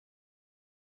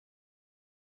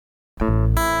The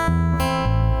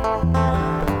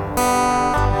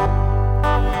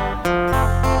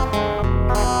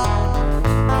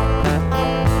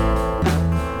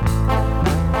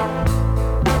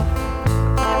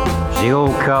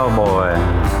old cowboy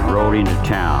rode into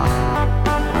town.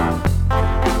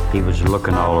 He was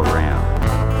looking all around.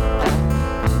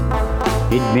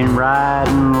 He'd been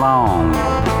riding long,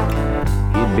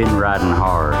 he'd been riding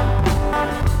hard.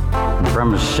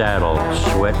 From his saddle,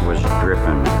 sweat was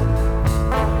dripping.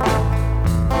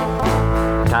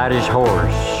 Tied his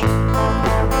horse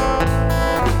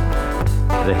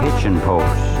to the hitching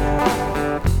post.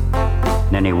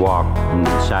 Then he walked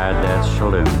inside that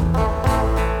saloon.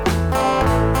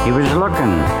 He was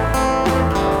looking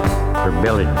for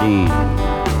Billy Dean,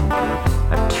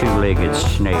 a two-legged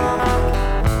snake.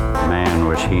 Man,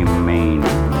 was he mean.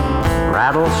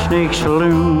 Rattlesnake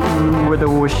Saloon, where the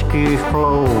whiskey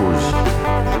flows.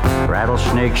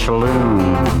 Rattlesnake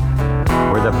Saloon,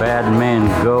 where the bad men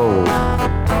go.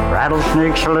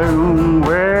 Rattlesnake Saloon,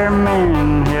 where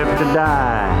men have to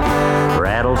die.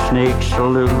 Rattlesnake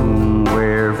Saloon,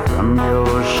 where from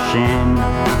your sin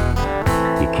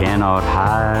you cannot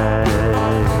hide.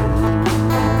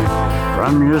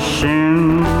 From your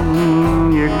sin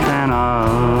you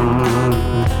cannot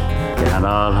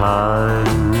hide.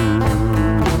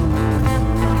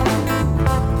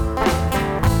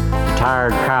 The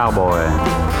tired cowboy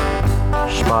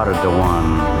spotted the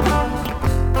one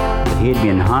that he'd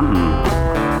been hunting,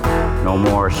 no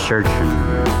more searching.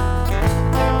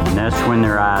 And that's when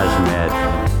their eyes met,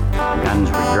 guns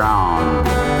were drawn.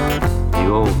 The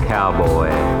old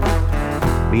cowboy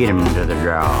beat him to the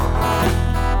draw.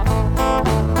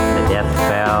 The death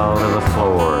fell to the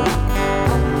floor.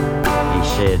 He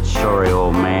said, "Sorry,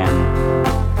 old man,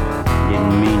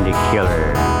 didn't mean to kill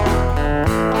her.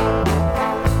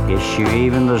 Guess you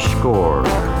even the score."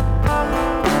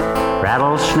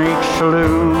 Rattlesnake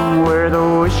Saloon, where the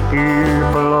whiskey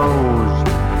flows.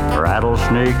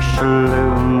 Rattlesnake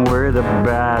Saloon, where the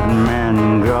bad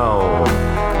men go.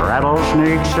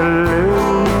 Rattlesnake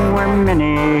Saloon, where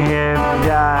many have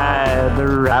died. The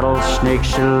Rattlesnake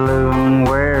Saloon,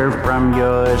 where from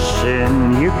your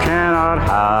sin you cannot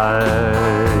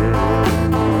hide.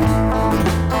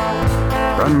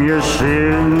 From your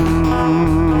sin